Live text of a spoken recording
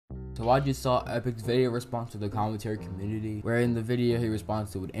So I just saw Epic's video response to the commentary community, where in the video he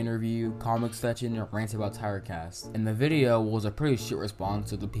responds to an interview, comic section, and rants about Tirecast. And the video was a pretty shit response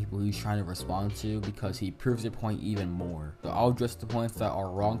to the people he's trying to respond to because he proves their point even more. So I'll address the points that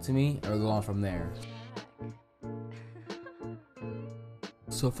are wrong to me and we'll go on from there.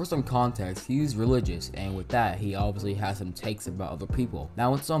 So for some context, he's religious, and with that, he obviously has some takes about other people.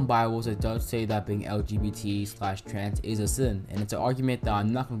 Now in some Bibles, it does say that being LGBT/trans is a sin, and it's an argument that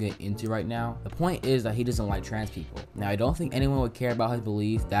I'm not going to get into right now. The point is that he doesn't like trans people. Now I don't think anyone would care about his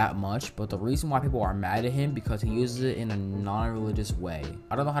belief that much, but the reason why people are mad at him because he uses it in a non-religious way.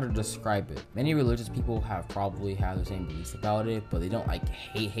 I don't know how to describe it. Many religious people probably have the same beliefs about it, but they don't like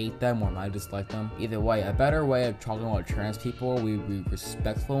hate them or might dislike them. Either way, a better way of talking about trans people, we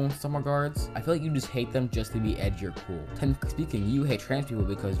respectful in some regards. I feel like you just hate them just to be edgy or cool. Technically speaking, you hate trans people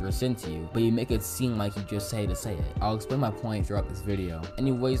because they're a sin to you, but you make it seem like you just say to say it. I'll explain my point throughout this video.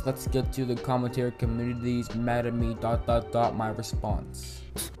 Anyways, let's get to the commentary community's mad at me ... my response.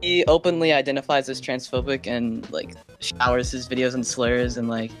 He openly identifies as transphobic and like showers his videos in slurs and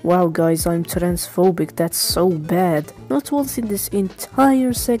like, wow guys, I'm transphobic, that's so bad. Not once in this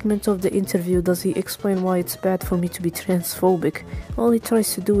entire segment of the interview does he explain why it's bad for me to be transphobic. All he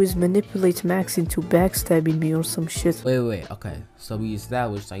tries to do is manipulate Max into backstabbing me or some shit. Wait, okay. So we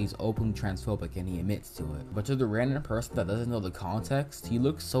established that he's openly transphobic and he admits to it. But to the random person that doesn't know the context, he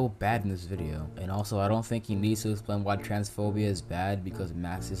looks so bad in this video. And also, I don't think he needs to explain why transphobia is bad because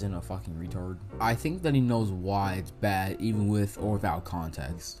Max isn't a fucking retard. I think that he knows why it's bad even with or without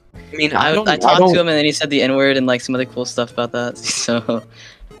context. I mean, I talked to him and then he said the N-word and like some other cool stuff about that, so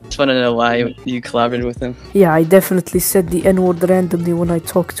just want to know why you collaborated with him. Yeah, I definitely said the N-word randomly when I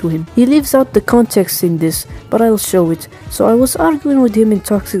talked to him. He leaves out the context in this, but I'll show it. So I was arguing with him in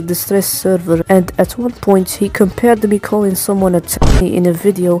Toxic Distress server, and at one point he compared me calling someone a tiny in a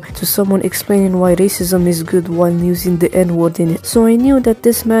video to someone explaining why racism is good while using the N-word in it. So I knew that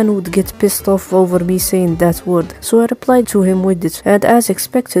this man would get pissed off over me saying that word. So I replied to him with it, and as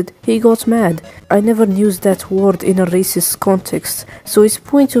expected, he got mad. I never used that word in a racist context, so his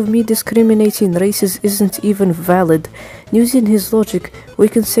point of me discriminating races isn't even valid. Using his logic, we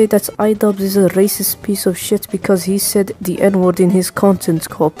can say that EPICDUDES is a racist piece of shit because he said the N-word in his content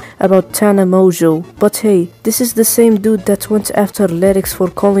cop about Tana Mojo. But hey, this is the same dude that went after Lyrics for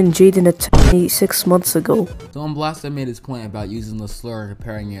calling Jadyn a tiny 6 months ago. So when Blaster made his point about using the slur and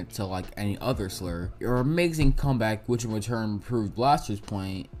comparing it to like any other slur, your amazing comeback, which in return proved Blaster's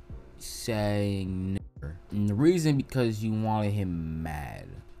point, saying never. And the reason because you wanted him mad.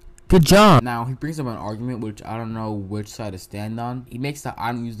 Good job! Now, he brings up an argument which I don't know which side to stand on. He makes that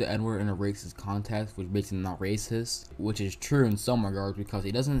I don't use the N-word in a racist context, which makes him not racist, which is true in some regards because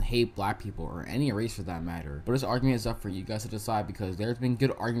he doesn't hate black people or any race for that matter. But his argument is up for you guys to decide because there's been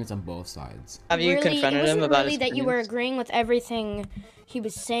good arguments on both sides. Have you confronted him about his opinions? That you were agreeing with everything he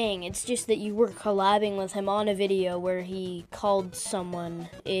was saying. It's just that you were collabing with him on a video where he called someone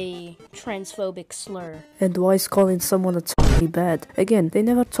a transphobic slur. And why is calling someone a tiny bad? Again, they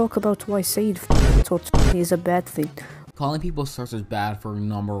never talk about why saying or tiny is a bad thing. Calling people slurs is bad for a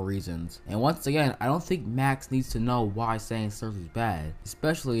number of reasons. And once again, I don't think Max needs to know why saying slurs is bad,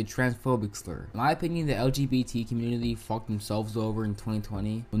 especially a transphobic slur. In my opinion, the LGBT community fucked themselves over in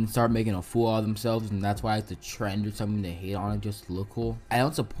 2020 when they started making a fool out of themselves, and that's why it's a trend or something to hate on it just to look cool. I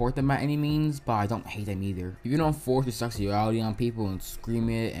don't support them by any means, but I don't hate them either. If you don't force your sexuality on people and scream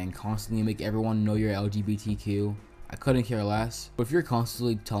it and constantly make everyone know you're LGBTQ, I couldn't care less. But if you're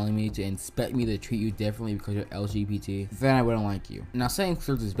constantly telling me to expect me to treat you differently because you're LGBT, then I wouldn't like you. Now, saying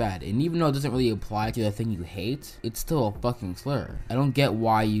slurs is bad, and even though it doesn't really apply to the thing you hate, it's still a fucking slur. I don't get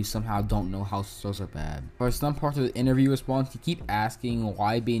why you somehow don't know how slurs are bad. For some parts of the interview response, you keep asking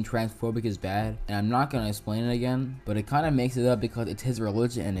why being transphobic is bad, and I'm not gonna explain it again, but it kind of makes it up because it's his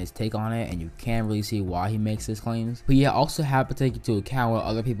religion and his take on it, and you can't really see why he makes his claims. But you also have to take into account what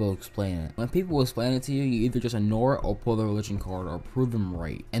other people explain it. When people explain it to you, you either just ignore it or pull the religion card or prove them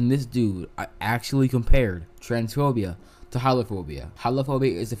right. And this dude, I actually compared transphobia to harleyphobia.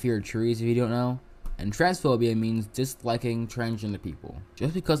 Harleyphobia is the fear of trees, if you don't know, and transphobia means disliking transgender people.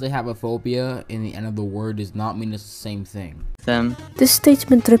 Just because they have a phobia in the end of the word does not mean it's the same thing. This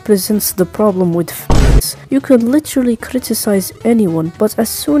statement represents the problem with f***s. You can literally criticize anyone, but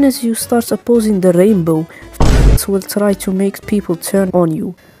as soon as you start opposing the rainbow, f***s will try to make people turn on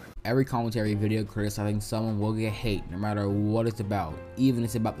you. Every commentary video criticizing someone will get hate, no matter what it's about, even if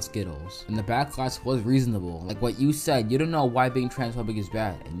it's about the Skittles. And the backlash was reasonable. Like what you said, you don't know why being transphobic is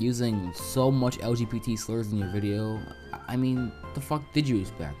bad, and using so much LGBT slurs in your video, I mean, the fuck did you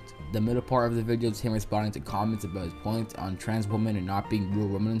expect? The middle part of the video is him responding to comments about his points on trans women and not being real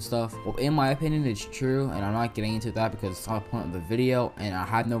women and stuff. Well, in my opinion, it's true, and I'm not getting into that because it's not the point of the video, and I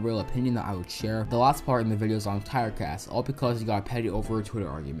have no real opinion that I would share. The last part in the video is on Tirecast, all because he got petty over a Twitter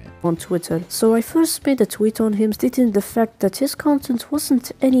argument. On Twitter. So I first made a tweet on him stating the fact that his content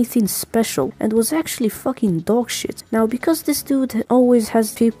wasn't anything special and was actually fucking dog shit. Now, because this dude always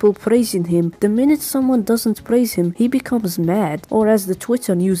has people praising him, the minute someone doesn't praise him, he becomes mad, or as the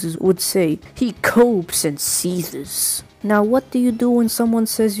Twitter users would say, he copes and seethes. Now, what do you do when someone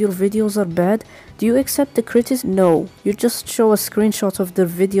says your videos are bad? Do you accept the criticism? No. You just show a screenshot of their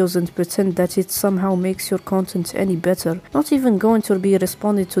videos and pretend that it somehow makes your content any better. Not even going to be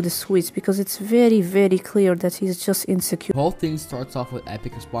responding to the tweets because it's very, very clear that he's just insecure. The whole thing starts off with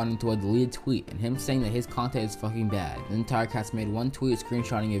Epic responding to a deleted tweet and him saying that his content is fucking bad. Then Tirecast made one tweet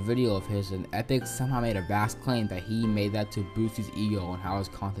screenshotting a video of his, and Epic somehow made a vast claim that he made that to boost his ego and how his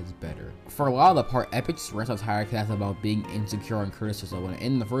content is better. For a lot of the part, Epic just rants on Tirecast about being insecure and criticism when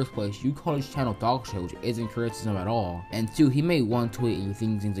in the first place you call his channel dog shit, which isn't criticism at all. And two, he made one tweet and you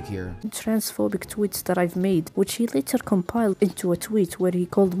think he's insecure. Transphobic tweets that I've made, which he later compiled into a tweet where he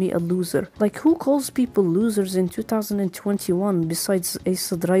called me a loser. Like, who calls people losers in 2021 besides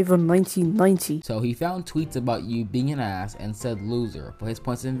Asa Driver 1990? So he found tweets about you being an ass and said loser, but his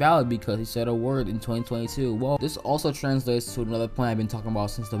point's invalid because he said a word in 2022. Well, this also translates to another point I've been talking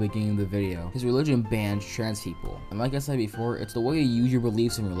about since the beginning of the video. His religion bans trans people. And like I said before, it's the way you use your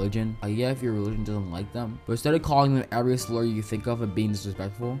beliefs in religion. Like, yeah, if your religion doesn't like them, but instead of calling them every slur you think of and being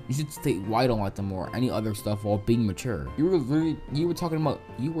disrespectful, you should state why you don't like them or any other stuff while being mature. You were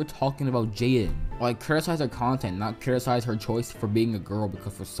talking about jadyn. Like, criticize her content, not criticize her choice for being a girl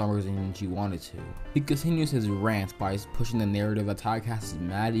because for some reason she wanted to. He continues his rant by pushing the narrative that Tirecast is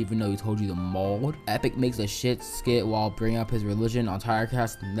mad even though he told you to mold. Epic makes a shit skit while bringing up his religion on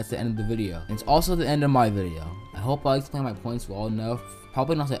Tirecast, and that's the end of the video. And it's also the end of my video. I hope I explained my points well enough.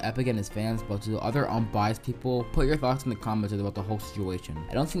 Probably not to Epic and his fans, but to other unbiased people. Put your thoughts in the comments about the whole situation.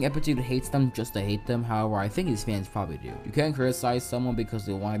 I don't think epicdude hates them just to hate them, however I think his fans probably do. You can't criticize someone because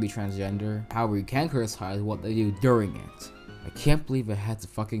they want to be transgender, however you can criticize what they do during it. I can't believe I had to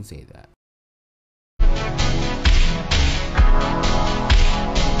fucking say that.